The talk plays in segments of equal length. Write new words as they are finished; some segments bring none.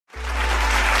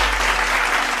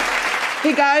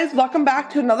Hey guys, welcome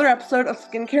back to another episode of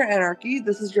Skincare Anarchy.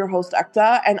 This is your host,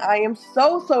 Ekta, and I am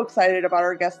so excited about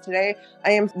our guest today.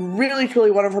 I am really, truly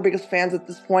one of her biggest fans at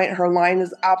this point. Her line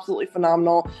is absolutely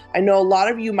phenomenal. I know a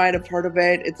lot of you might have heard of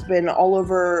it. It's been all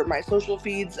over my social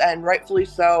feeds, and rightfully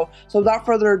so. So without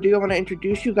further ado, I want to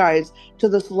introduce you guys to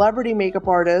the celebrity makeup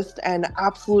artist and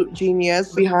absolute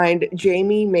genius behind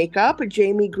Jamie Makeup,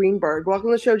 Jamie Greenberg.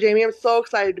 Welcome to the show, Jamie. I'm so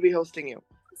excited to be hosting you.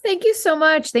 Thank you so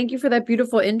much. Thank you for that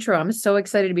beautiful intro. I'm so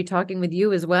excited to be talking with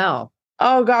you as well.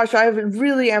 Oh gosh, I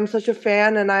really am such a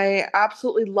fan, and I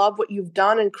absolutely love what you've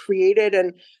done and created.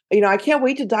 And, I can't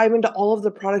wait to dive into all of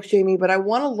the products, Jamie, but I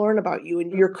want to learn about you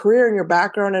and your career and your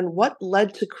background and what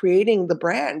led to creating the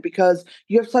brand, because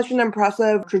you have such an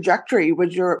impressive trajectory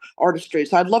with your artistry.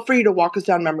 So I'd love for you to walk us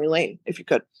down memory lane, if you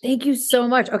could. Thank you so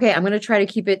much. Okay, I'm going to try to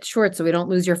keep it short so we don't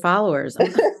lose your followers.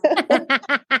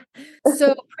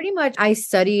 So pretty much I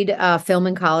studied film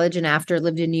in college, and after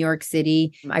lived in New York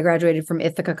City. I graduated from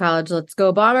Ithaca College. Let's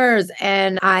go Bombers.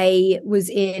 And I was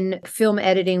in film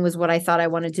editing was what I thought I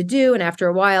wanted to do. And after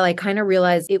a while, I kind of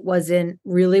realized it wasn't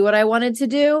really what I wanted to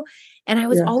do. And I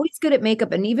was always good at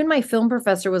makeup. And even my film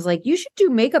professor was like, you should do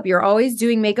makeup. You're always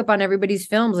doing makeup on everybody's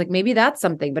films. Like maybe that's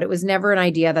something, but it was never an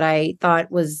idea that I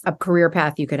thought was a career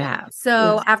path you could have.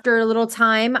 So after a little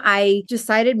time, I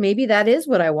decided maybe that is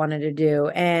what I wanted to do.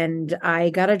 And I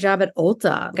got a job at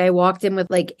Ulta. I walked in with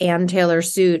like Ann Taylor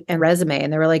suit and resume,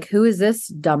 and they were like, who is this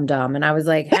dum-dum? And I was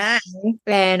like, hi.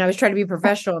 And I was trying to be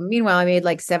professional. And meanwhile, I made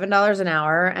like $7 an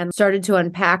hour and started to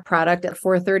unpack product at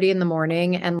 4:30 in the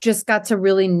morning and just got to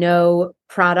really know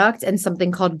product and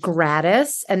something called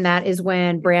gratis. And that is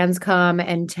when brands come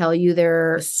and tell you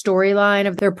their storyline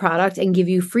of their product and give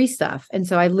you free stuff. And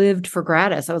so I lived for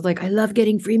gratis. I was like, I love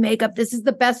getting free makeup. This is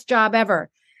the best job ever.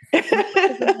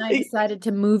 And I decided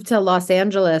to move to Los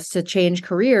Angeles to change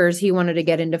careers. He wanted to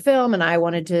get into film and I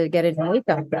wanted to get into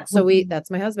makeup. So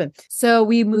that's my husband. So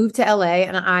we moved to LA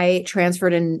and I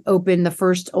transferred and opened the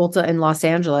first Ulta in Los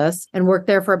Angeles and worked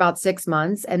there for about 6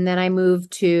 months. And then I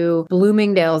moved to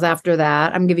Bloomingdale's after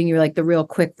that. I'm giving you like the real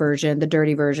quick version, the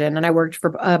dirty version. And I worked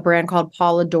for a brand called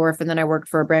Paula Dorf. And then I worked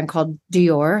for a brand called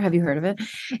Dior. Have you heard of it?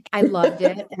 I loved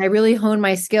it. And I really honed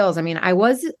my skills. I mean, I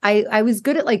was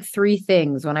good at like 3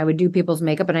 things when I would do people's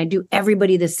makeup, and I do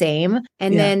everybody the same.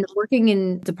 And then working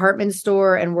in department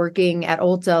store and working at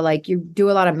Ulta, like you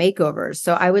do a lot of makeovers.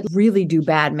 So I would really do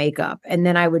bad makeup, and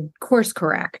then I would course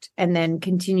correct and then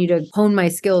continue to hone my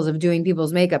skills of doing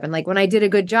people's makeup. And like when I did a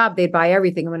good job, they'd buy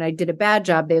everything. And when I did a bad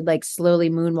job, they'd like slowly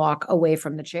moonwalk away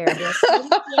from the chair.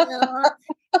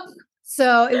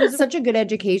 So it was such a good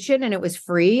education and it was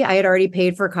free. I had already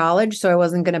paid for college, so I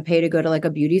wasn't going to pay to go to like a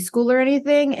beauty school or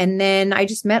anything. And then I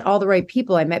just met all the right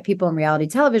people. I met people in reality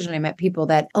television. I met people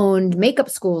that owned makeup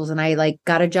schools, and I like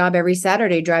got a job every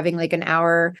Saturday driving like an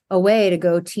hour away to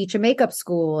go teach a makeup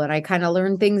school. And I kind of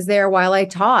learned things there while I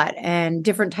taught, and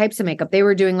different types of makeup. They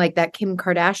were doing like that Kim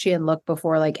Kardashian look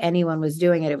before like anyone was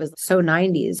doing it. It was so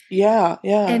 90s. Yeah.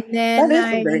 And then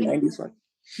that is a very 90s one.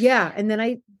 Yeah. And then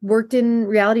I worked in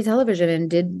reality television and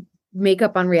did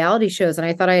makeup on reality shows. And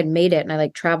I thought I had made it. And I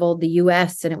like traveled the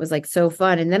US and it was like so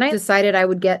fun. And then I decided I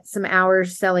would get some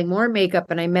hours selling more makeup.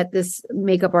 And I met this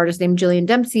makeup artist named Jillian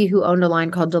Dempsey, who owned a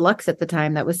line called Deluxe at the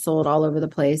time that was sold all over the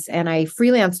place. And I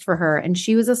freelanced for her, and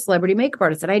she was a celebrity makeup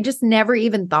artist. And I just never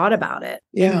even thought about it.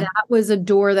 Yeah. And that was a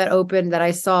door that opened, that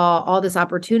I saw all this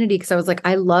opportunity, because I was like,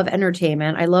 I love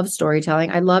entertainment. I love storytelling.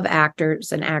 I love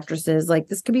actors and actresses. Like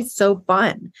this could be so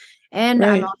fun. And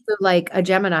I'm also like a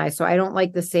Gemini, so I don't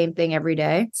like the same thing every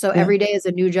day. So every day is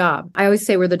a new job. I always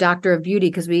say we're the doctor of beauty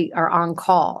because we are on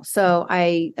call. So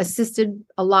I assisted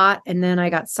a lot, and then I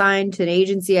got signed to an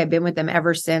agency. I've been with them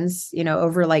ever since,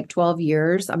 over like 12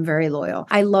 years. I'm very loyal.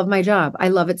 I love my job. I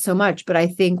love it so much. But I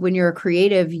think when you're a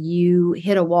creative, you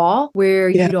hit a wall where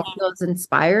you don't feel as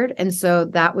inspired. And so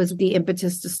that was the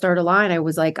impetus to start a line. I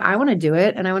was like, I want to do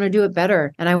it, and I want to do it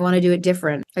better, and I want to do it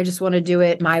different. I just want to do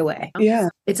it my way. Yeah.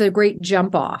 It's a great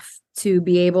jump off to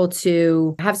be able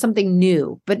to have something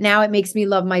new. But now it makes me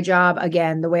love my job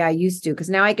again the way I used to, because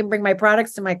now I can bring my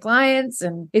products to my clients,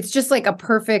 and it's just like a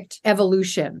perfect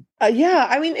evolution.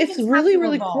 I mean, it's really,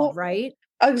 really cool. Right?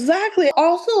 Exactly.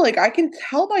 Also, like, I can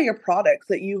tell by your products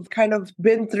that you've kind of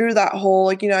been through that whole,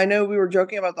 like, I know we were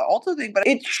joking about the Ulta thing, but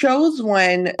it shows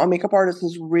when a makeup artist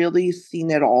has really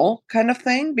seen it all kind of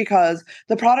thing, because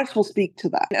the products will speak to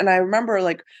that. And I remember,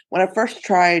 like, when I first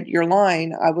tried your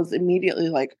line, I was immediately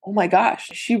like, oh my gosh,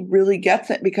 she really gets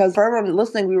it. Because for everyone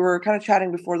listening, we were kind of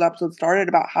chatting before the episode started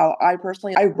about how I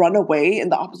run away in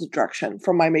the opposite direction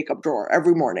from my makeup drawer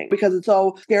every morning because it's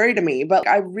so scary to me. But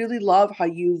I really love how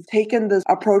you've taken this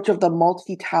approach of the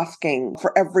multitasking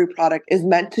for every product is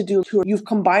meant to do. You've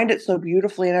combined it so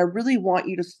beautifully. And I really want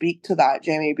you to speak to that,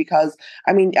 Jamie, because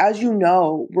I mean, as you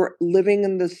know, we're living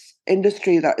in this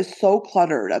industry that is so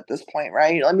cluttered at this point,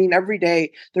 right? I mean, every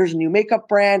day there's a new makeup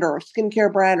brand or a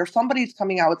skincare brand or somebody's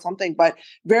coming out with something, but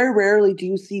very rarely do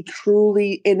you see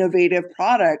truly innovative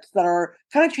products that are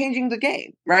kind of changing the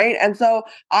game, right? And so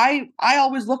I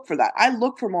always look for that. I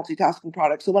look for multitasking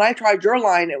products. So when I tried your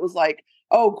line, it was like,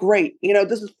 oh, great.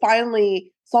 This is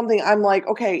finally something I'm like,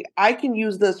 okay, I can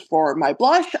use this for my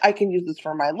blush. I can use this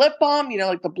for my lip balm,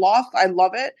 like the gloss. I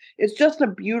love it. It's just a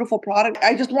beautiful product.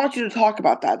 I just want you to talk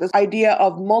about that, this idea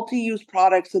of multi-use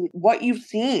products and what you've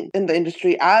seen in the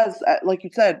industry as, like you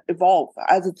said, evolve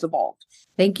as it's evolved.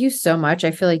 Thank you so much.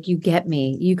 I feel like you get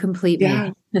me. You complete me.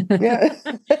 Yeah.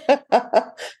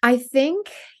 I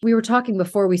think we were talking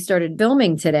before we started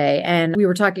filming today, and we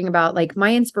were talking about like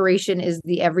my inspiration is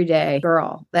the everyday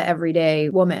girl, the everyday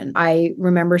woman. I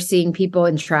remember seeing people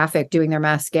in traffic doing their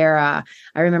mascara.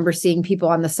 I remember seeing people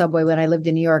on the subway when I lived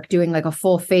in New York doing like a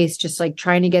full face, just like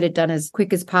trying to get it done as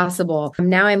quick as possible.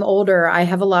 Now I'm older. I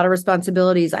have a lot of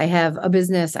responsibilities. I have a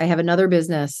business. I have another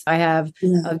business. I have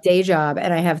a day job,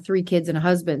 and I have 3 kids and a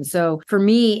husband. So for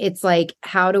me, it's like,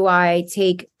 how do I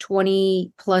take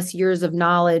 20 plus years of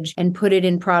knowledge and put it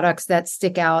in products that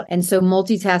stick out? And so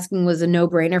multitasking was a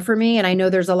no-brainer for me. And I know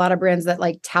there's a lot of brands that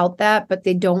like tout that, but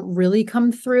they don't really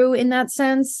come through in that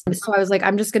sense. So I was like,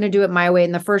 I'm just going to do it my way.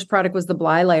 And the first product was the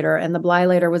Bly Lighter, and the Bly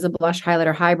Lighter was a blush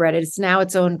highlighter hybrid. It's now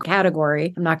its own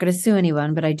category. I'm not going to sue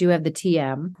anyone, but I do have the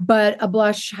TM, but a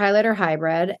blush highlighter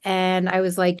hybrid. And I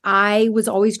was like, I was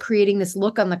always creating this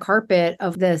look on the carpet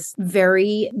of this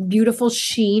very beautiful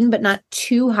sheen, but not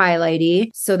too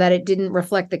highlighty, so that it didn't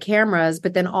reflect the cameras,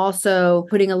 but then also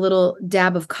putting a little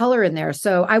dab of color in there.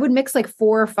 So I would mix like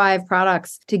 4 or 5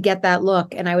 products to get that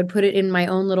look, and I would put it in my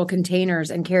own little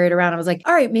containers and carry it around. I was like,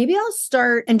 all right, maybe I'll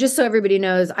start. And just so everybody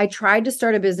knows, I tried to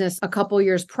start a business a couple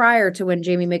years prior to when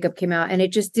Jamie Makeup came out, and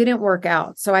it just didn't work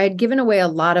out. So I had given away a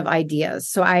lot of ideas.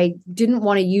 So I didn't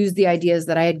want to use the ideas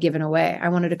that I had given away. I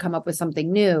wanted to come up with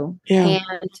something new. Yeah.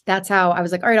 And that's how I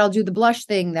was like, all right, I'll do the blush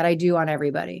thing that I do on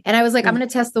everybody. And I was like, I'm going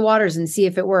to test the waters and see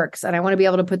if it works. And I want to be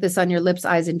able to put this on your lips,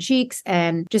 eyes, and cheeks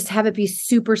and just have it be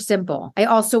super simple. I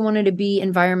also wanted to be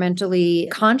environmentally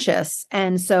conscious.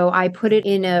 And so I put it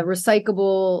in a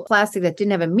recyclable plastic that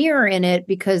didn't have a mirror in it,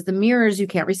 because the mirrors you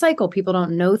can't recycle. People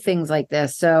don't know things like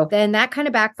this. So then that kind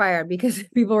of backfired, because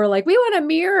people were like, we want a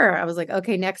mirror. I was like,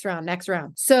 okay, next round.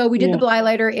 So we did the Bly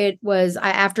Lighter. It was,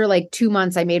 after like 2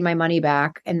 months, I made my money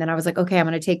back. And then I was like, okay, I'm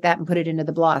going to take that and put it into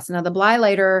the gloss. Now the Bly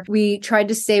Lighter, we tried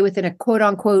to stay within a quote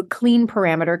unquote clean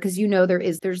parameter, because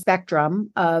there's spectrum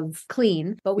of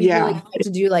clean, but we really had to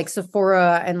do like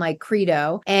Sephora and like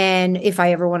Credo. And if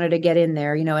I ever wanted to get in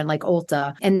there, and like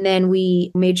Ulta. And then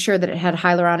we made sure that it had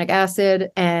hyaluronic acid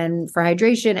and for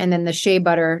hydration, and then the shea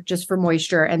butter just for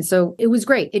moisture. And so it was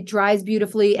great. It dries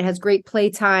beautifully. It has great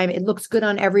playtime. It looks good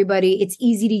on everybody. It's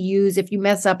easy to use. If you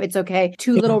mess up, it's okay.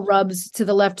 2 little rubs to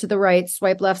the left, to the right,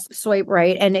 swipe left, swipe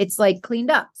right, and it's like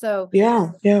cleaned up. So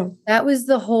that was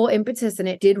the whole impetus, and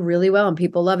it did really well, and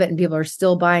people love it, and people are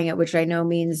still buying it, which I know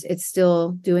means it's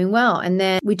still doing well. And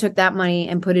then we took that money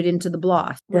and put it into the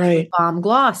gloss, balm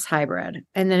gloss hybrid.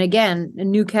 And then again, a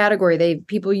new category.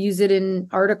 People use it in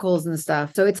articles and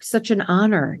stuff. So it's such an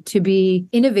honor to be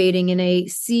innovating in a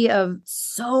sea of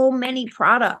so many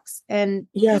products. And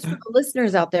just for the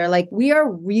listeners out there, like, we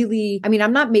are really,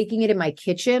 I'm not making it in my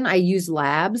kitchen. I use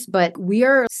labs, but we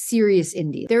are serious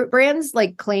indie. Their brands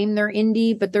like claim they're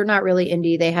indie, but they're not really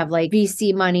indie. They have like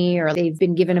VC money, or they've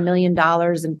been given $1 million.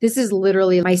 And this is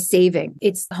literally my saving.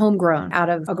 It's homegrown out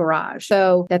of a garage,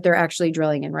 so that they're actually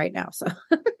drilling in right now. So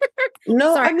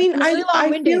no, sorry, I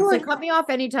feel like, so cut me off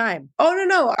anytime. Oh,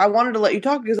 no. I wanted to let you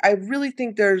talk, because I really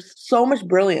think there's so much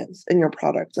brilliance in your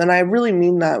products. And I really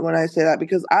mean that when I say that,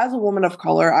 because as a woman of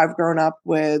color, I've grown up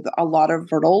with a lot of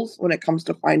hurdles when it comes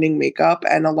to finding makeup.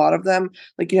 And a lot of them,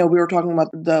 like, we were talking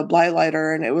about the Bly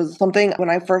Lighter, and it was something when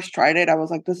I first tried it, I was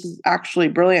like, this is actually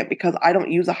brilliant, because I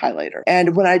don't use a highlighter.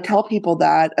 And when I tell people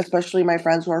that, especially my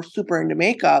friends who are super into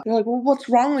makeup, they're like, well, what's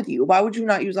wrong with you? Why would you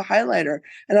not use a highlighter?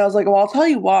 And I was like, well, I'll tell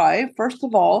you why. First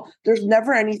of all, there's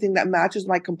never anything that matches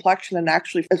my complexion and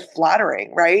actually is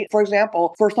flattering, right? For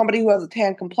example, for somebody who has a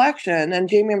tan complexion, and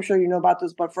Jamie, I'm sure you know about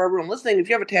this, but for everyone listening, if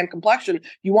you have a tan complexion,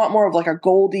 you want more of like a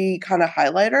goldy kind of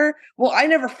highlighter. Well, I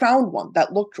never found one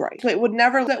that looked right. So it would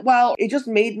never, it just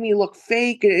made me look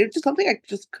fake. It's just something I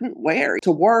just couldn't wear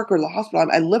to work or the hospital.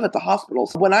 I live at the hospital.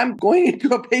 So when I'm going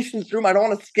into a patient's room, I don't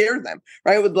want to scare them,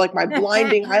 right? With like my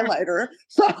blinding highlighter.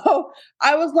 So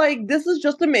I was like, this is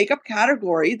just a makeup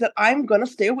category that I'm going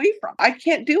to stay away from. I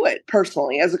can't do it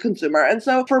personally as a consumer. And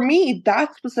so for me,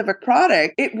 that specific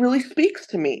product, it really speaks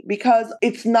to me because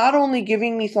it's not only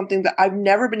giving me something that I've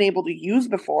never been able to use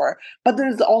before, but then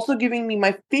it's also giving me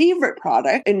my favorite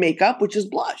product in makeup, which is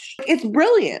blush. It's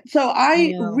brilliant. So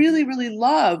I really, really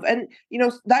love, and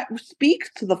that speaks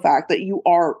to the fact that you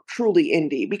are truly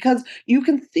indie because you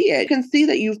can see it. You can see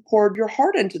that you've poured your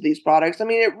heart into these products. I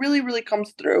mean, it really, really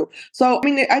comes through. So, I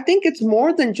mean, I think it's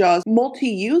more than just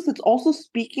multi-use. It's also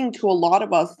speaking to a lot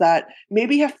of us that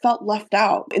maybe have felt left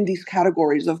out in these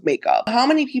categories of makeup. How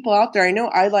many people out there, I know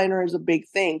eyeliner is a big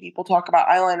thing. People talk about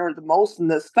eyeliner the most in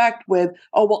this fact with,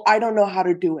 oh, well, I don't know how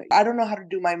to do it. I don't know how to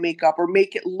do my makeup or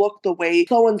make it look the way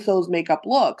so-and-so's makeup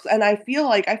looks. And I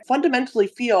fundamentally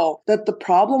feel that the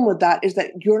problem with that is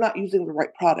that you're not using the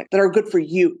right product that are good for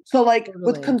you. So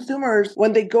with consumers,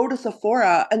 when they go to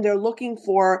Sephora and they're looking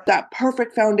for that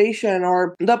perfect foundation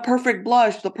or the perfect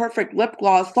blush, the perfect lip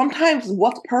gloss, sometimes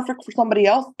what's perfect for somebody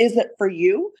else isn't for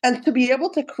you. And to be able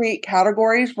to create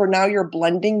categories where now you're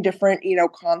blending different,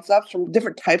 concepts from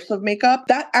different types of makeup,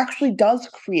 that actually does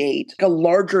create a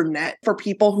larger net for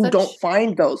people who don't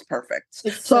find those perfect.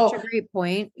 It's such a great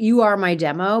point. You are my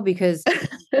demo because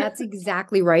that's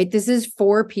exactly right. This is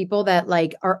for people that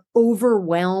are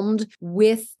overwhelmed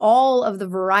with all of the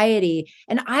variety.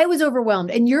 And I was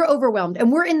overwhelmed and you're overwhelmed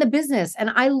and we're in the business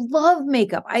and I love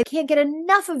makeup. I can't get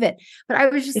enough of it. But I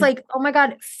was just oh my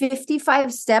God,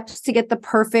 55 steps to get the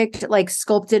perfect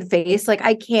sculpted face.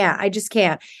 I just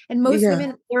can't. And most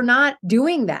women, they're not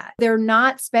doing that. They're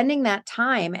not spending that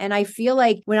time. And I feel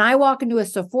like when I walk into a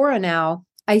Sephora now,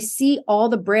 I see all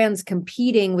the brands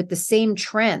competing with the same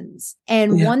trends.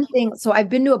 And one thing, so I've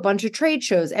been to a bunch of trade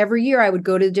shows. Every year I would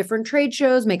go to different trade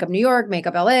shows, Makeup New York,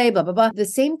 Makeup LA, blah, blah, blah. The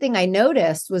same thing I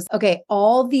noticed was, okay,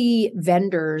 all the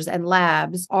vendors and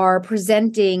labs are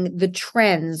presenting the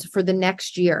trends for the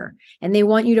next year. And they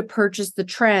want you to purchase the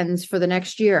trends for the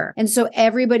next year. And so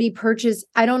everybody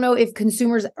I don't know if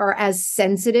consumers are as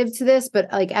sensitive to this,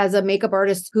 but as a makeup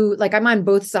artist who I'm on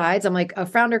both sides, I'm a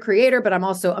founder creator, but I'm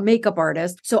also a makeup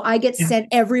artist. So I get sent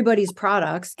everybody's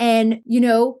products. And,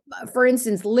 for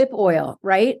instance, lip oil,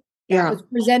 right? It was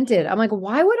presented. I'm like,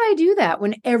 why would I do that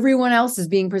when everyone else is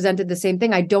being presented the same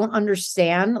thing? I don't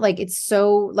understand. It's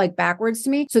so backwards to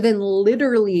me. So then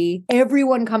literally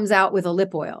everyone comes out with a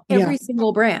lip oil, every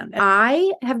single brand.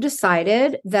 I have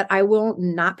decided that I will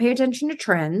not pay attention to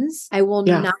trends. I will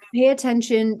not pay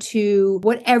attention to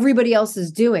what everybody else is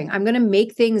doing. I'm going to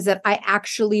make things that I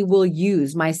actually will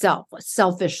use myself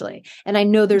selfishly. And I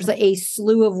know there's a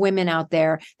slew of women out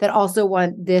there that also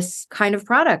want this kind of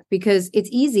product because it's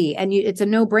easy. And it's a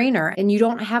no-brainer. And you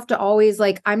don't have to always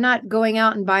I'm not going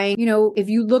out and buying, if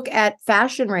you look at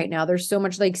fashion right now, there's so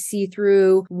much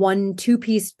see-through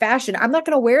 1-2-piece fashion. I'm not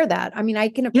going to wear that. I mean, I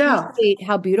can appreciate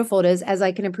how beautiful it is as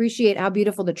I can appreciate how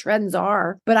beautiful the trends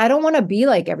are, but I don't want to be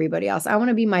like everybody else. I want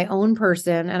to be my own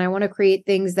person and I want to create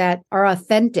things that are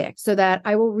authentic so that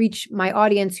I will reach my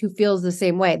audience who feels the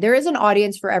same way. There is an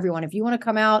audience for everyone. If you want to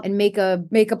come out and make a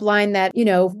makeup line that,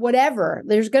 whatever,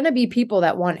 there's going to be people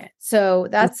that want it. So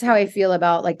that's how I feel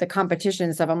about the competition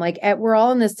and stuff. I'm we're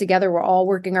all in this together. We're all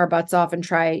working our butts off and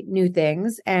try new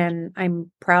things. And I'm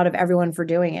proud of everyone for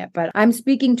doing it. But I'm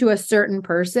speaking to a certain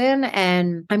person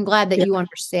and I'm glad that you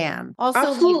understand. Also,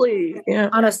 absolutely.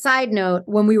 On a side note,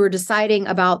 when we were deciding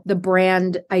about the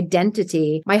brand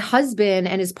identity, my husband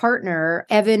and his partner,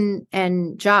 Evan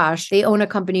and Josh, they own a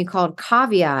company called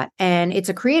Caveat and it's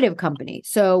a creative company.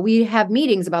 So we have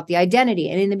meetings about the identity.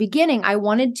 And in the beginning, I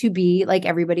wanted to be like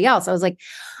everybody else. I was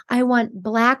I want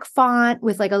black font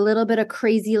with a little bit of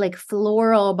crazy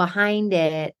floral behind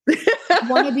it. I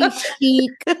want to be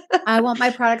chic. I want my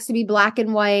products to be black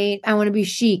and white. I want to be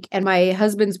chic. And my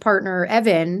husband's partner,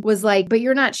 Evan, was but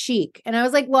you're not chic. And I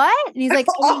was what? And he's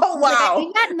oh, wow. I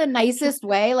think that in the nicest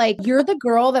way. You're the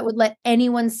girl that would let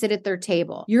anyone sit at their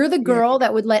table. You're the girl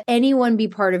that would let anyone be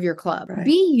part of your club. Right.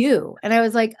 Be you. And I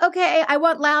was okay, I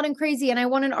want loud and crazy. And I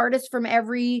want an artist from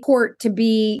every court to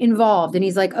be involved. And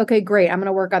he's okay, great. I'm going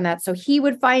to work on that. So he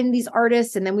would find these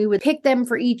artists and then we would pick them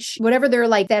for each, whatever their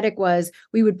aesthetic was,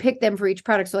 we would pick them for each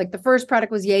product. So the first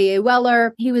product was Yeye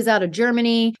Weller. He was out of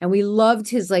Germany and we loved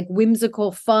his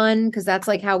whimsical fun because that's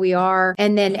how we are.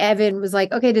 And then Evan was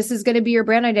okay, this is going to be your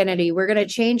brand identity. We're going to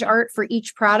change art for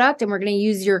each product and we're going to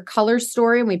use your color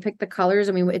story. And we picked the colors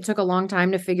and it took a long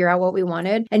time to figure out what we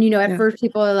wanted. And at first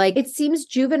people are it seems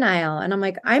juvenile. And I'm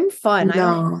I'm fun.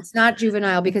 No. It's not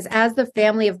juvenile because as the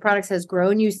family of products has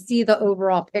grown, you see the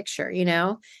overall picture, you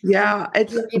know? And Yeah,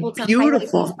 it's we're able to highlight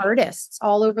these beautiful. artists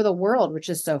all over the world, which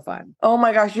is so fun. Oh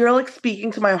my gosh, you're like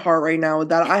speaking to my heart right now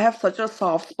that I have such a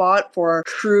soft spot for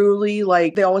truly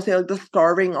like they always say like the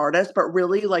starving artist, but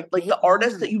really like They the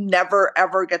artists are. that you never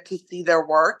ever get to see their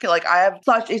work. Like I have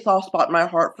such a soft spot in my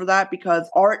heart for that because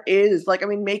art is like I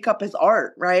mean makeup is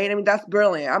art, right? I mean that's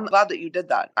brilliant. I'm glad that you did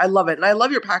that. I love it. And I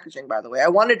love your packaging by the way. I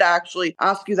wanted to actually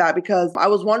ask you that because I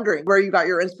was wondering where you got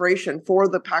your inspiration for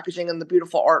the packaging and the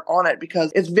beautiful art on it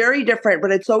because it's very different,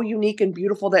 but it's so unique and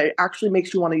beautiful that it actually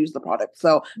makes you want to use the product.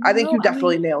 So I think No, you I mean,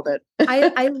 definitely nailed it.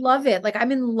 I love it. Like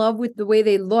I'm in love with the way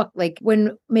they look. Like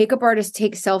when makeup artists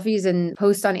take selfies and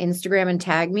post on Instagram and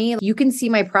tag me, you can see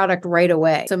my product right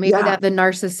away. So maybe Yeah. that's the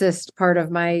narcissist part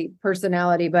of my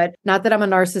personality, but not that I'm a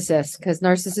narcissist because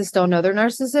narcissists don't know they're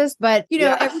narcissists, but you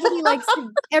know, Yeah.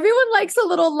 everyone likes a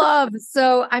little love.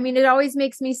 So I mean, it always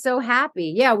makes me so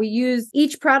happy. Yeah, we use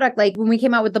each product. Like when we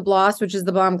came out with the gloss, which is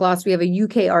the Balm Gloss, we have a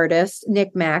UK artist,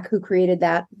 Nick Mack, who created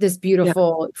this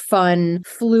beautiful, fun,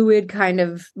 fluid kind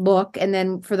of look. And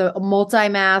then for the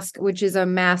multi-mask, which is a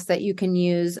mask that you can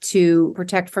use to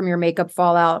protect from your makeup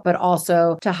fallout, but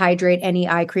also to hydrate any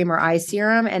eye cream or eye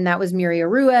serum. And that was Miria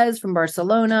Ruiz from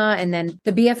Barcelona. And then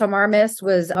the BFMR mist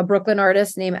was a Brooklyn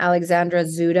artist named Alexandra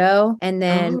Zudo. And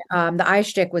then the eye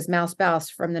stick was Mouse Baus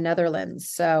from the Netherlands.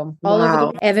 So all over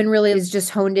Wow. Evan really is just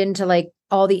honed into like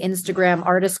all the Instagram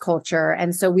artist culture.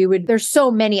 And so there's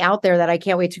so many out there that I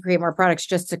can't wait to create more products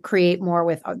just to create more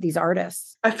with these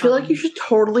artists. I feel like you should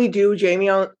totally do, Jamie,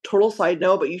 on total side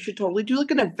note, but you should totally do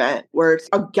like an event where it's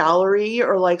a gallery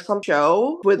or like some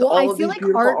show with all I of feel these like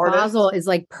beautiful Art artists. Basel is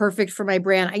like perfect for my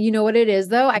brand. You know what it is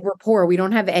though? We're poor. We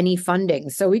don't have any funding.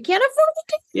 So we can't afford to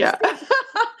do Yeah.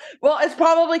 Well, it's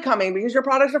probably coming because your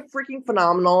products are freaking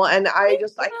phenomenal. And I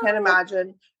can't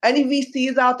imagine any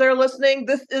VCs out there listening.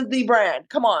 This is the brand.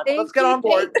 Come on, let's get on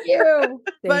board. Thank you.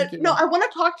 But no, I want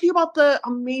to talk to you about this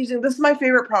is my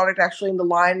favorite product actually in the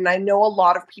line. And I know a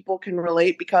lot of people can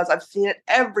relate because I've seen it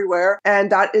everywhere.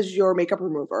 And that is your makeup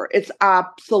remover. It's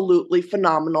absolutely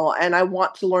phenomenal. And I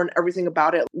want to learn everything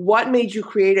about it. What made you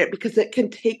create it? Because it can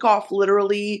take off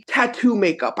literally tattoo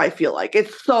makeup, I feel like.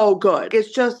 It's so good.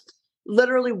 It's just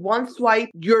literally one swipe,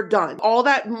 you're done. All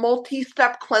that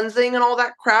multi-step cleansing and all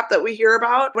that crap that we hear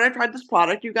about. When I tried this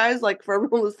product, you guys, like for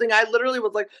everyone listening, I literally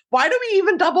was like, why do we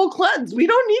even double cleanse? We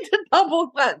don't need to double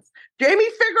cleanse. Jamie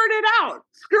figured it out.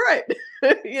 Screw it.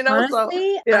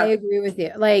 Honestly, so yeah. I agree with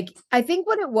you. Like, I think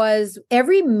what it was,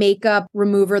 every makeup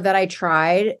remover that I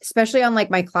tried, especially on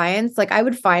like my clients, like I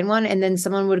would find one and then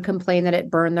someone would complain that it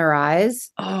burned their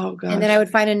eyes. Oh gosh. And then I would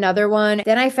find another one.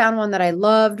 Then I found one that I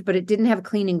loved, but it didn't have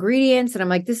clean ingredients. And I'm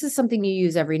like, this is something you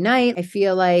use every night. I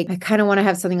feel like I kind of want to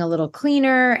have something a little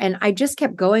cleaner. And I just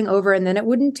kept going over and then it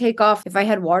wouldn't take off if I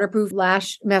had waterproof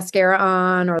lash mascara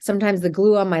on, or sometimes the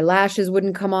glue on my lashes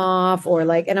wouldn't come off, or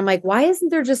like, and I'm like, why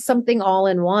isn't there just something all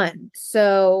in one?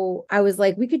 So I was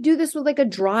like, we could do this with like a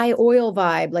dry oil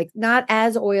vibe, like not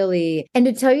as oily. And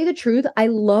to tell you the truth, I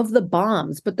love the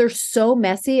bombs, but they're so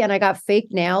messy. And I got fake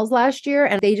nails last year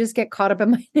and they just get caught up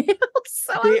in my nails.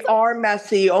 So they are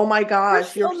messy. Oh my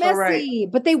gosh. You're so messy,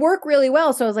 right. but they work really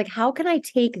well. So I was like, how can I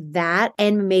take that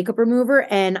and makeup remover?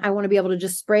 And I want to be able to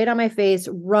just spray it on my face,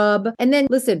 rub. And then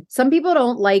listen, some people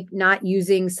don't like not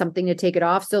using something to take it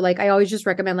off. So like, I always just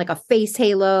recommend like a face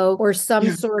halo or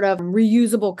some sort of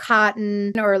reusable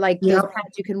cotton, or like those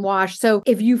pads you can wash. So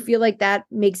if you feel like that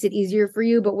makes it easier for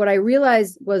you. But what I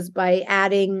realized was by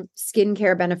adding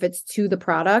skincare benefits to the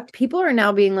product, people are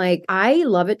now being like, I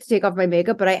love it to take off my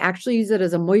makeup, but I actually use it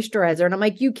as a moisturizer. And I'm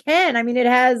like, you can. I mean, it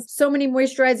has so many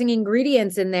moisturizing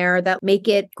ingredients in there that make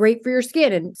it great for your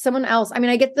skin. And someone else, I mean,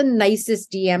 I get the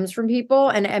nicest DMs from people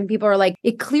and people are like,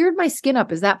 it cleared my skin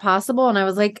up. Is that possible? And I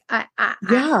was like, I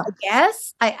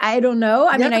guess. I don't know.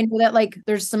 I mean, I know that like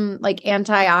there's some like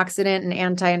antioxidant and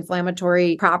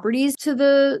anti-inflammatory properties to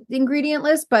the ingredient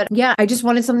list, but yeah, I just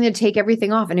wanted something to take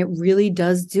everything off, and it really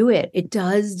does do it. It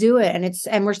does do it.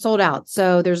 And we're sold out.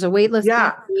 So there's a wait list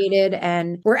created,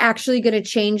 and we're actually going to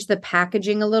change the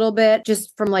packaging a little bit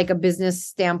just from like a business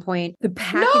standpoint. The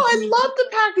packaging. No, I love the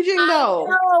packaging though.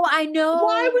 I know.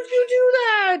 Why would you do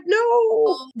that?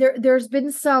 No. There's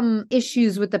been some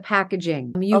issues with the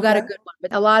packaging. You got a good one,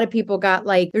 but a lot of people got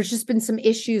like, there's just been some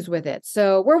issues with it.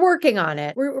 So we're working on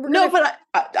it. But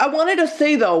I wanted to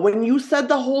say though, when you said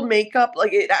the whole makeup,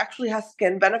 like it actually has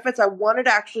skin benefits, I wanted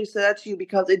to actually say that to you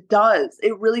because it does.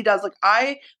 It really does. Like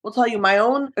I will tell you, my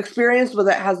own experience with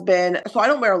it has been, so I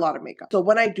don't wear a lot of makeup. So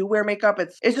when I do wear makeup,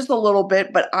 it's just a little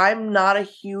bit, but I'm not a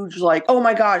huge like, oh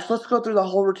my gosh, let's go through the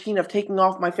whole routine of taking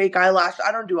off my fake eyelash.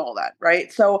 I don't do all that,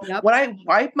 right? So when I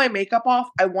wipe my makeup off,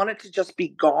 I want it to just be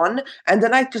gone. And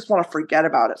then I just want to forget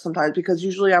about it sometimes because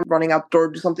usually I'm running outdoor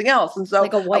to do something else. And so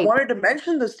I wanted to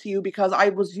mention this to you because I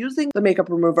was using the makeup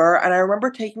remover and I remember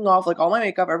taking off like all my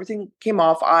makeup, everything came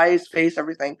off, eyes, face,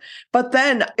 everything. But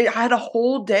then I had a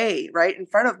whole day right in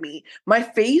front of me. My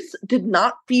face did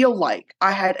not feel like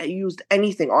I had used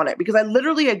anything on it because I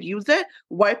literally had used it,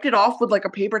 wiped it off with like a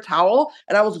paper towel,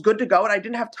 and I was good to go. And I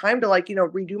didn't have time to like,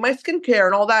 redo my skincare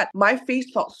and all that. My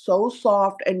face felt so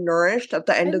soft and nourished at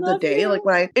the end of the day.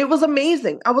 Like it was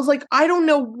amazing. I was like, I don't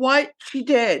know what she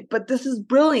did, but this is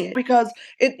brilliant because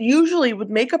it usually with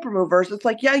makeup removers, it's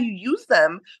like, yeah, you use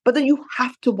them, but then you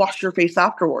have to wash your face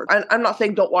afterwards. I'm not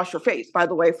saying don't wash your face, by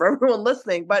the way, for everyone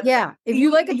listening, but yeah, if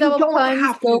you like a double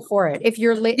cleanse, go for it. If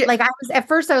you're like, at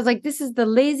first I was like, this is the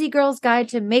lazy girl's guide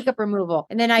to makeup removal.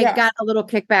 And then I got a little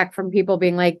kickback from people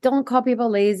being like, don't call people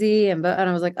lazy. And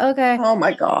I was like, okay. Oh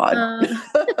my God.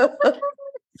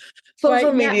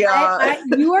 Social media.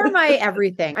 You are my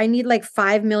everything. I need like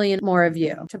 5 million more of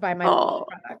you to buy my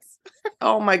products.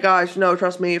 Oh my gosh. No,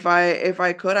 trust me. If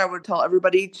I could, I would tell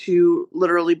everybody to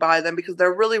literally buy them because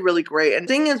they're really, really great. And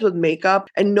the thing is with makeup,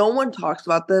 and no one talks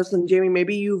about this, and Jamie,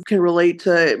 maybe you can relate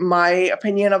to my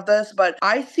opinion of this, but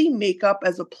I see makeup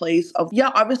as a place of,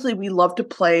 obviously we love to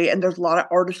play and there's a lot of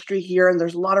artistry here and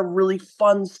there's a lot of really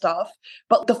fun stuff,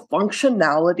 but the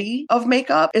functionality of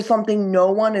makeup is something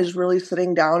no one is really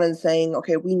sitting down and saying,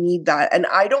 okay, we need that. And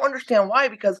I don't understand why,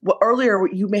 because earlier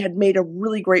you had made a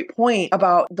really great point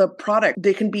about the product.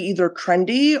 They can be either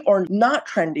trendy or not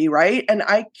trendy, right? And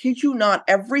I kid you not,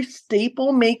 every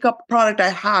staple makeup product I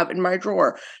have in my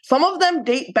drawer, some of them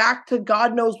date back to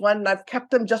God knows when, and I've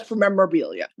kept them just for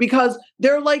memorabilia because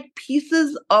they're like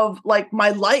pieces of like my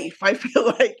life. I feel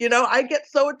like, I get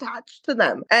so attached to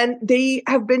them and they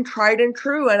have been tried and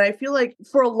true. And I feel like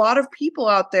for a lot of people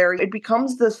out there, it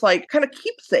becomes this like kind of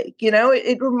keepsake,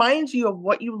 it reminds you of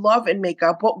what you love in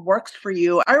makeup, what works for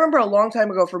you. I remember a long time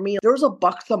ago for me, there was a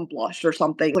Buxom blush or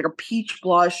something, like a peach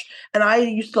blush. And I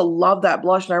used to love that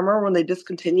blush. And I remember when they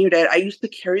discontinued it, I used to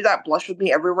carry that blush with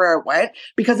me everywhere I went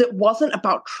because it wasn't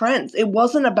about trends. It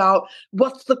wasn't about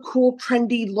what's the cool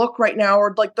trendy look right now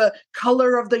or like the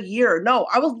color of the year. No,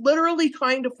 I was literally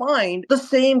trying to find the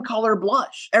same color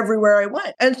blush everywhere I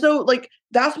went. And so like,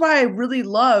 that's why I really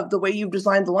love the way you've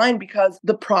designed the line because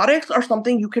the products are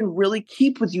something you can really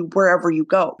keep with you wherever you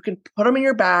go. You can put them in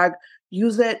your bag,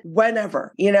 use it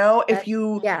whenever, if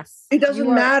you, it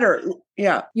doesn't matter.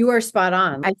 Yeah. You are spot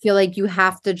on. I feel like you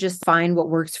have to just find what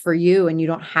works for you and you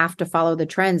don't have to follow the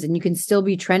trends and you can still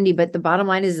be trendy. But the bottom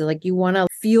line is like you want to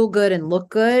feel good and look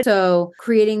good. So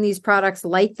creating these products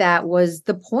like that was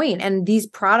the point. And these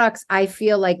products, I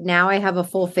feel like now I have a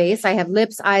full face. I have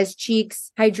lips, eyes,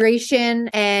 cheeks, hydration,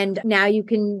 and now you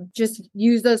can just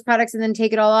use those products and then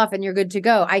take it all off and you're good to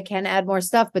go. I can add more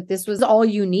stuff, but this was all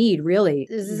you need, really.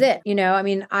 This is it. I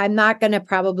mean, I'm not going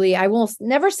to I will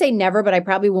never say never, but I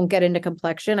probably won't get into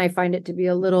complexion. I find it to be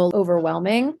a little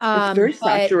overwhelming. It's very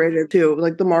saturated too.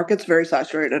 Like the market's very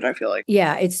saturated, I feel like.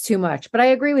 Yeah, it's too much. But I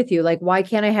agree with you. Like, why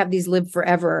can't I have these live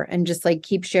forever and just like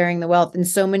keep sharing the wealth? And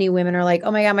so many women are like,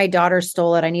 oh my God, my daughter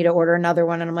stole it. I need to order another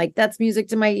one. And I'm like, that's music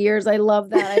to my ears. I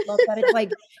love that. I love that. It's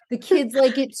like the kids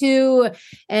like it too.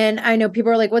 And I know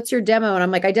people are like, what's your demo? And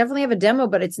I'm like, I definitely have a demo,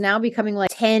 but it's now becoming like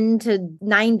 10 to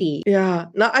 90. Yeah.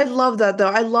 No, I love that though.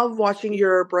 I love watching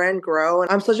your brand grow.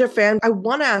 And I'm such a fan. I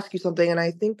want to ask you something. And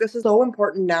I think this is so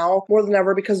important now more than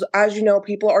ever, because as you know,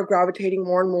 people are gravitating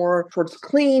more and more towards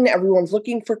clean. Everyone's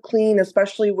looking for clean,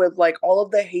 especially with like all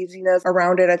of the haziness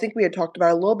around it. I think we had talked about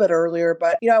it a little bit earlier,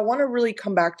 but I want to really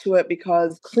come back to it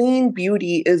because clean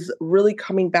beauty is really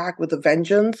coming back with a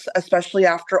vengeance, especially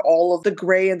after all of the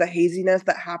gray and the haziness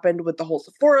that happened with the whole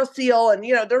Sephora seal. And,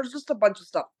 there's just a bunch of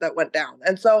stuff that went down.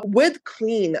 And so with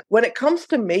clean, when it comes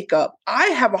to makeup, I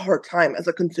have a hard time as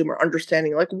a consumer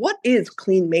understanding like what is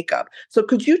clean makeup. So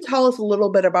could you tell us a little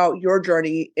bit about your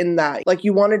journey in that? Like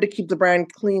you wanted to keep the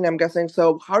brand clean, I'm guessing.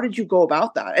 So how did you go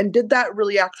about that? And did that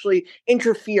really actually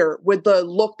interfere with the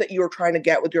look that you were trying to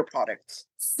get with your products?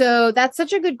 So that's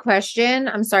such a good question.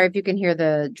 I'm sorry if you can hear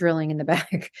the drilling in the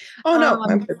back. Oh,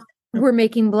 no. We're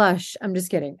making blush. I'm just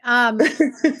kidding.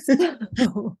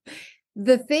 So,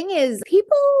 the thing is,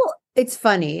 people It's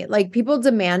funny. Like people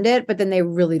demand it, but then they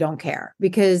really don't care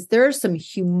because there are some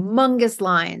humongous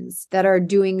lines that are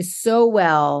doing so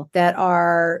well that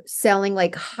are selling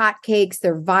like hotcakes.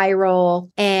 They're viral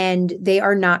and they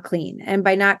are not clean. And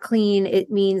by not clean,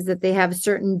 it means that they have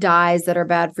certain dyes that are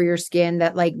bad for your skin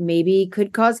that like maybe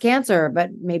could cause cancer, but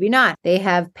maybe not. They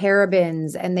have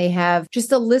parabens and they have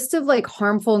just a list of like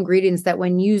harmful ingredients that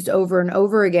when used over and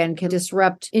over again can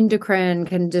disrupt endocrine,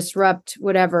 can disrupt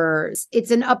whatever.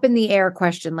 It's an up in the air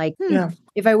question. Like,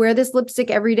 if I wear this lipstick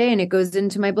every day and it goes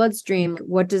into my bloodstream,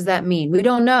 what does that mean? We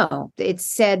don't know. It's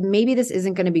said maybe this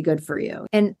isn't going to be good for you.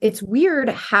 And it's weird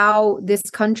how this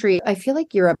country, I feel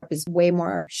like Europe is way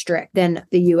more strict than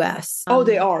the US. Oh,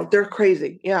 they are. They're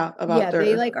crazy. Yeah.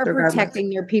 They like are protecting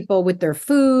their people with their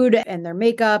food and their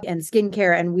makeup and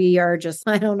skincare. And we are just,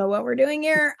 I don't know what we're doing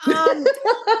here.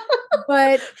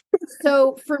 But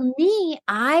so for me,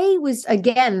 I was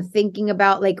again thinking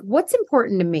about like what's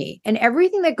important to me, and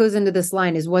everything that goes into this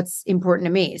line is what's important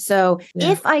to me. So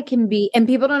if I can be, and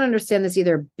people don't understand this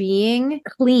either, being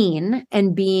clean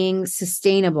and being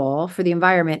sustainable for the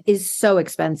environment is so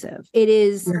expensive. It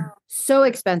is so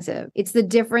expensive. It's the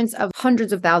difference of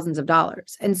hundreds of thousands of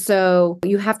dollars. And so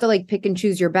you have to like pick and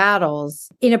choose your battles.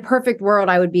 In a perfect world,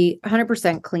 I would be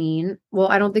 100% clean. Well,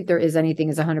 I don't think there is anything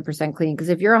as 100% clean because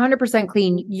if you're 100%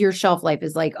 clean, your shelf life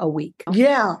is like a week.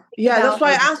 Yeah. That's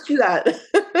why I asked you that.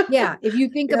 Yeah. If you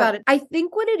think about it, I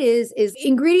think what it is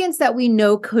ingredients that we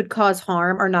know could cause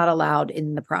harm are not allowed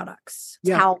in the products.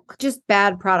 Talc, just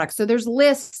bad products. So there's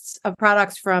lists of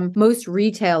products from most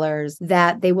retailers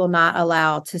that they will not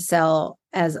allow to sell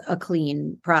as a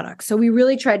clean product. So we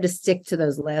really tried to stick to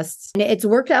those lists. And it's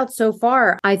worked out so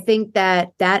far. I think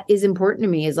that is important to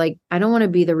me is like, I don't want to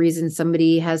be the reason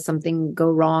somebody has something go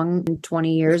wrong in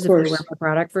 20 years if they wear my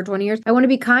product for 20 years. I want to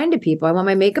be kind to people. I want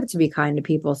my makeup to be kind to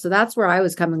people. So that's where I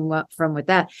was coming from with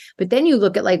that. But then you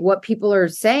look at like what people are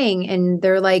saying and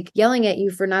they're like yelling at you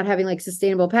for not having like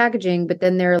sustainable packaging, but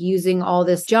then they're using all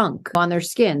this junk on their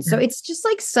skin. So it's just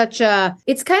like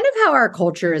it's kind of how our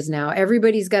culture is now.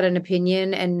 Everybody's got an opinion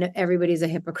and everybody's a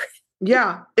hypocrite.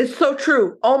 Yeah, it's so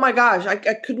true. Oh my gosh, I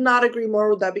could not agree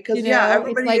more with that because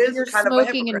everybody like is you're kind of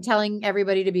smoking and telling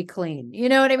everybody to be clean. You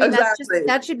know what I mean? Exactly.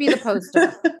 That should be the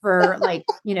poster for like,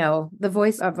 the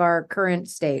voice of our current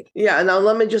state. Yeah, now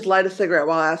let me just light a cigarette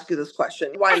while I ask you this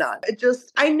question. Why not?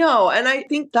 I know, and I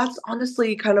think that's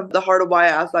honestly kind of the heart of why I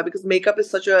asked that because makeup is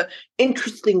such a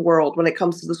interesting world when it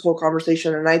comes to this whole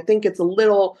conversation, and I think it's a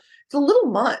little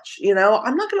much,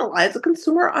 I'm not going to lie. As a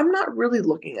consumer, I'm not really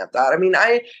looking at that. I mean,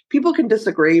 people can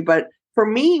disagree, but for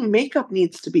me, makeup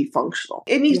needs to be functional.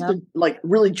 It needs to like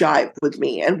really jive with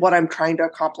me and what I'm trying to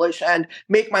accomplish and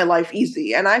make my life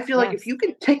easy. And I feel like if you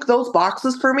can tick those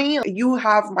boxes for me, you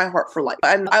have my heart for life.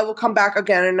 And I will come back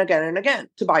again and again and again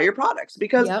to buy your products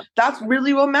because that's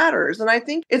really what matters. And I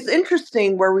think it's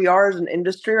interesting where we are as an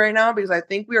industry right now because I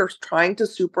think we are trying to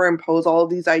superimpose all of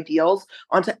these ideals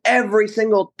onto every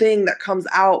single thing that comes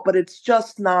out, but it's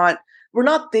just not. We're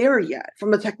not there yet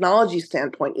from a technology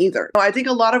standpoint either. I think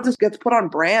a lot of this gets put on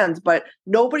brands, but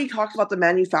nobody talks about the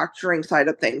manufacturing side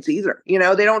of things either. They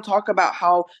don't talk about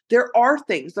how there are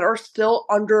things that are still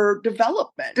under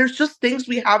development. There's just things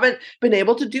we haven't been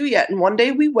able to do yet. And one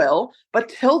day we will. But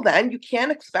till then, you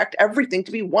can't expect everything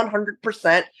to be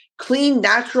 100% clean,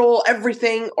 natural,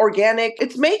 everything organic.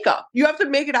 It's makeup. You have to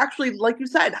make it actually, like you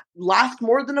said, last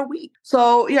more than a week.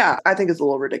 So yeah, I think it's a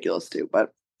little ridiculous too,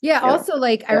 but also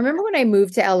I remember when I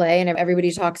moved to LA and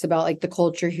everybody talks about like the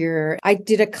culture here. I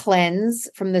did a cleanse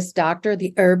from this doctor,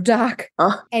 the herb doc.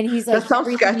 And he's like,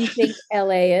 everything you think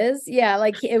LA is. Yeah.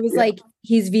 Like it was like,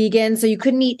 he's vegan. So you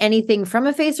couldn't eat anything from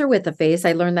a face or with a face.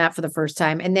 I learned that for the first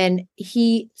time. And then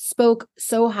he spoke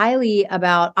so highly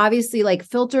about obviously like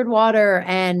filtered water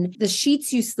and the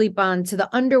sheets you sleep on to the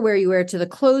underwear you wear to the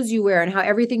clothes you wear and how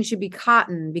everything should be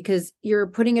cotton because you're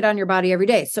putting it on your body every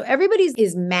day. So everybody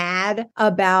is mad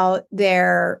about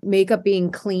their makeup being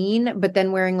clean, but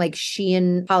then wearing like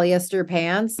Shein polyester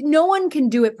pants. No one can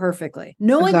do it perfectly.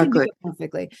 No one can do it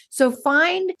perfectly. So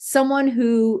find someone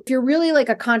who, if you're really like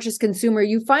a conscious consumer,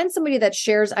 you find somebody that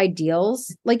shares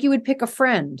ideals, like you would pick a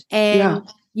friend and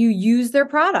you use their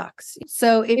products.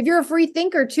 So if you're a free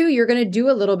thinker too, you're going to do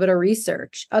a little bit of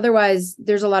research. Otherwise,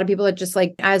 there's a lot of people that just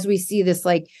like, as we see this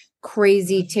like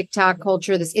crazy TikTok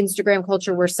culture, this Instagram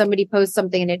culture where somebody posts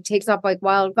something and it takes off like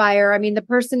wildfire. I mean, the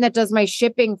person that does my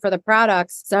shipping for the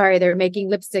products, sorry, they're making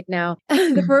lipstick now.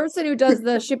 The person who does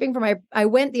the shipping for I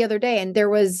went the other day and there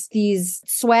was these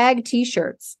swag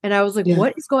t-shirts and I was like,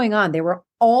 what is going on? They were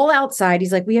all outside.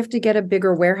 He's like, we have to get a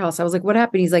bigger warehouse. I was like, what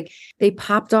happened? He's like, they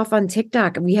popped off on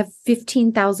TikTok and we have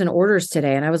 15,000 orders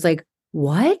today. And I was like,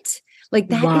 what? Like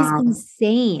that is Wow.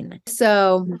 insane.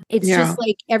 So it's Yeah. just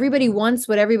like everybody wants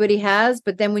what everybody has.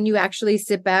 But then when you actually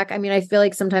sit back, I mean, I feel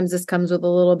like sometimes this comes with a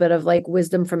little bit of like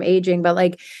wisdom from aging, but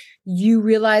like you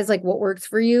realize like what works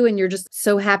for you and you're just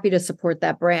so happy to support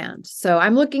that brand. So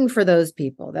I'm looking for those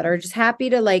people that are just happy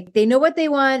to like, they know what they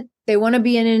want. They want to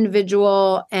be an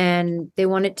individual and they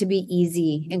want it to be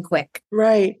easy and quick.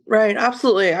 Right, right.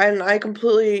 Absolutely. And I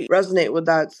completely resonate with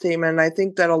that statement. I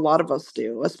think that a lot of us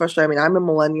do, especially, I mean, I'm a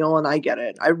millennial and I get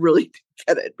it. I really do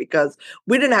get it because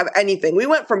we didn't have anything. We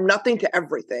went from nothing to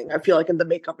everything, I feel like, in the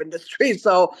makeup industry.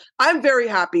 So I'm very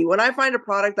happy when I find a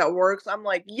product that works. I'm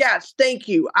like, yes, thank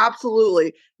you.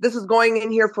 Absolutely. This is going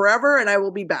in here forever and I will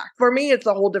be back. For me, it's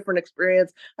a whole different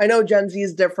experience. I know Gen Z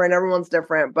is different. Everyone's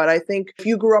different. But I think if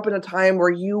you grew up in a time where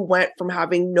you went from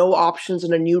having no options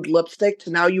and a nude lipstick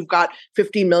to now you've got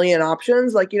 50 million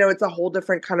options, like, it's a whole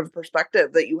different kind of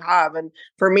perspective that you have. And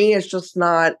for me, it's just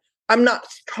not, I'm not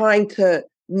trying to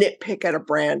nitpick at a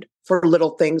brand for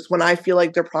little things when I feel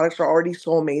like their products are already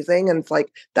so amazing. And it's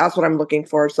like, that's what I'm looking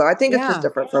for. So I think it's just Yeah.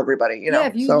 different for everybody, Yeah.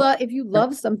 If you So love, if you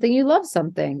love something, you love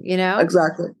something,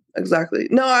 exactly. Exactly.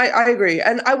 No, I agree.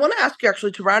 And I want to ask you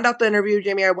actually to round out the interview,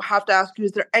 Jamie, I will have to ask you,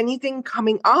 is there anything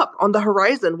coming up on the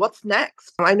horizon? What's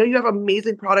next? I know you have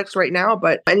amazing products right now,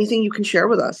 but anything you can share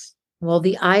with us? Well,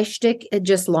 the eye shtick it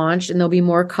just launched, and there'll be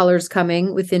more colors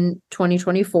coming within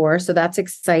 2024. So that's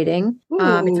exciting. It's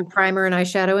a Ooh. primer and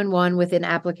eyeshadow in one with an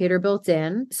applicator built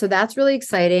in. So that's really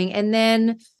exciting. And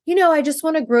then, I just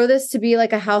want to grow this to be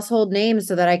like a household name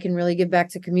so that I can really give back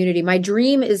to community. My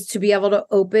dream is to be able to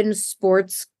open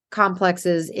sports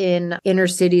complexes in inner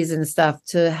cities and stuff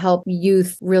to help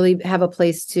youth really have a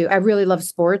place to. I really love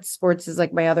sports. Sports is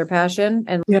like my other passion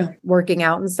and working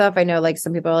out and stuff. I know like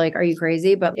some people are like, are you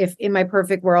crazy? But if in my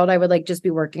perfect world, I would like just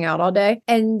be working out all day.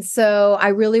 And so I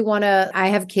really I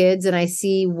have kids and I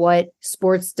see what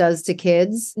sports does to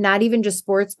kids, not even just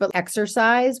sports, but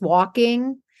exercise,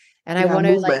 walking. And I want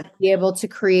to like be able to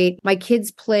create. My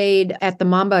kids played at the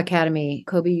Mamba Academy.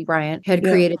 Kobe Bryant had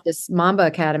created this Mamba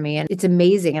Academy, and it's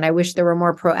amazing. And I wish there were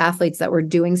more pro athletes that were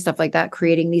doing stuff like that,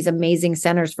 creating these amazing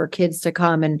centers for kids to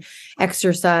come and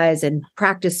exercise and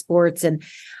practice sports. And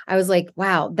I was like,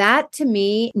 wow, that to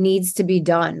me needs to be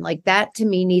done. Like that to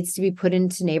me needs to be put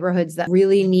into neighborhoods that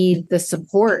really need the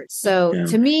support. So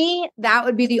to me, that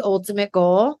would be the ultimate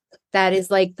goal. That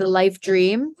is like the life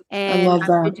dream. And I'm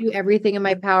going to do everything in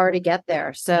my power to get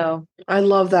there. So I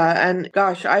love that. And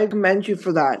gosh, I commend you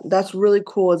for that. That's really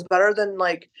cool. It's better than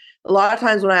like a lot of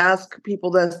times when I ask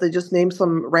people this, they just name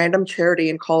some random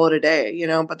charity and call it a day,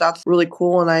 but that's really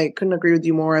cool. And I couldn't agree with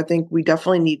you more. I think we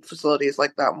definitely need facilities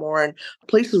like that more and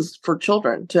places for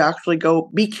children to actually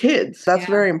go be kids. That's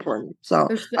very important. So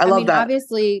I love that.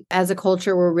 Obviously, as a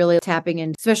culture, we're really tapping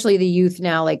in, especially the youth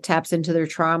now, like taps into their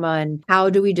trauma. And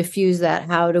how do we diffuse that?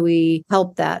 How do we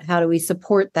help that? How do we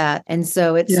support that? And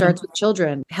so it starts with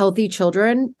children. Healthy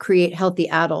children create healthy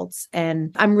adults.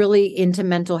 And I'm really into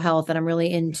mental health and I'm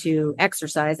really into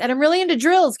exercise and I'm really into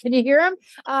drills. Can you hear them?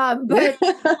 But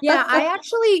yeah,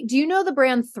 do you know the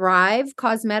brand Thrive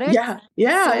Cosmetics?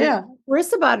 Yeah.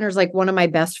 Marissa Bodner is like one of my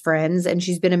best friends and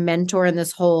she's been a mentor in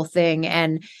this whole thing.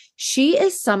 And she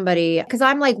is somebody, because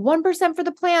I'm like 1% for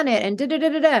the planet and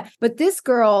da. But this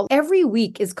girl every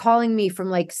week is calling me from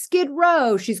like Skid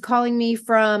Row. She's calling me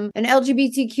from an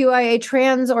LGBTQIA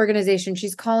trans organization.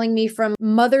 She's calling me from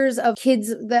mothers of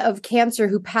kids of cancer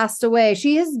who passed away.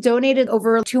 She has donated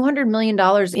over $200 million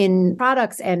in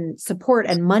products and support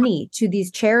and money to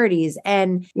these charities.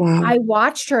 And I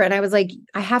watched her and I was like,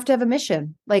 I have to have a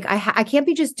mission. Like I can't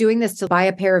be just doing this to buy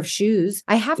a pair of shoes.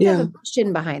 I have to have a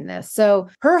mission behind this. So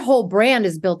her whole brand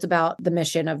is built about the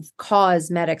mission of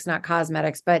cosmetics, not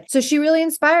cosmetics. But so she really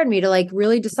inspired me to like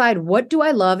really decide what do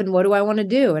I love and what do I want to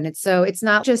do? And it's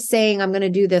not just saying I'm going to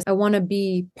do this. I want to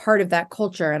be part of that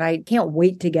culture and I can't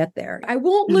wait to get there. I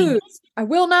won't lose. I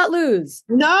will not lose.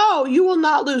 No, you will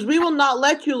not lose. We will not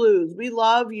let you lose. We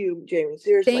love you, Jamie.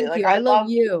 Seriously. Thank you. I love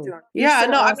you.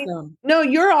 Awesome. No,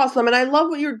 you're awesome. And I love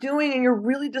what you're doing and you're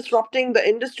really disrupting the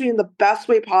industry in the best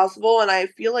way possible. And I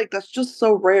feel like that's just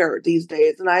so rare these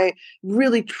days. And I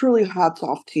really, truly hats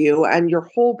off to you and your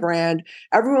whole brand.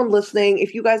 Everyone listening,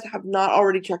 if you guys have not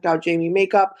already checked out Jamie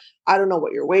Makeup, I don't know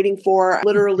what you're waiting for.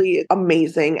 Literally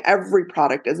amazing. Every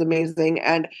product is amazing.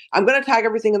 And I'm going to tag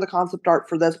everything in the concept art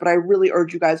for this, but I really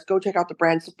urge you guys, go check out the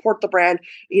brand, support the brand,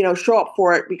 show up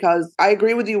for it because I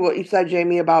agree with you what you said,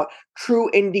 Jamie, about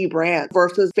true indie brand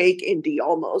versus fake indie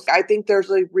almost. I think there's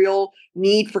a real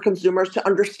need for consumers to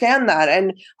understand that.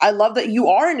 And I love that you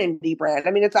are an indie brand.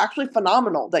 I mean, it's actually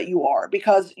phenomenal that you are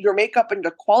because your makeup and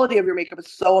the quality of your makeup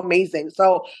is so amazing.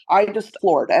 So I just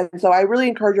floored. And so I really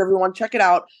encourage everyone, check it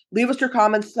out. Leave us your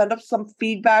comments, send us some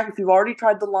feedback. If you've already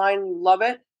tried the line and you love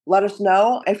it, let us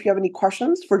know. If you have any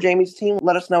questions for Jamie's team,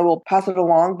 let us know. We'll pass it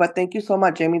along. But thank you so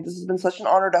much, Jamie. This has been such an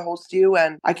honor to host you.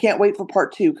 And I can't wait for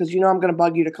part 2 because I'm going to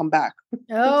bug you to come back.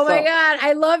 Oh my God.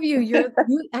 I love you.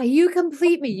 You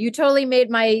complete me. You totally made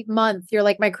my month. You're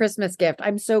like my Christmas gift.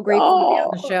 I'm so grateful to be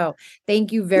on the show.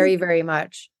 Thank you very, very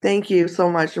much. Thank you so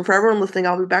much. And for everyone listening,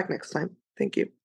 I'll be back next time. Thank you.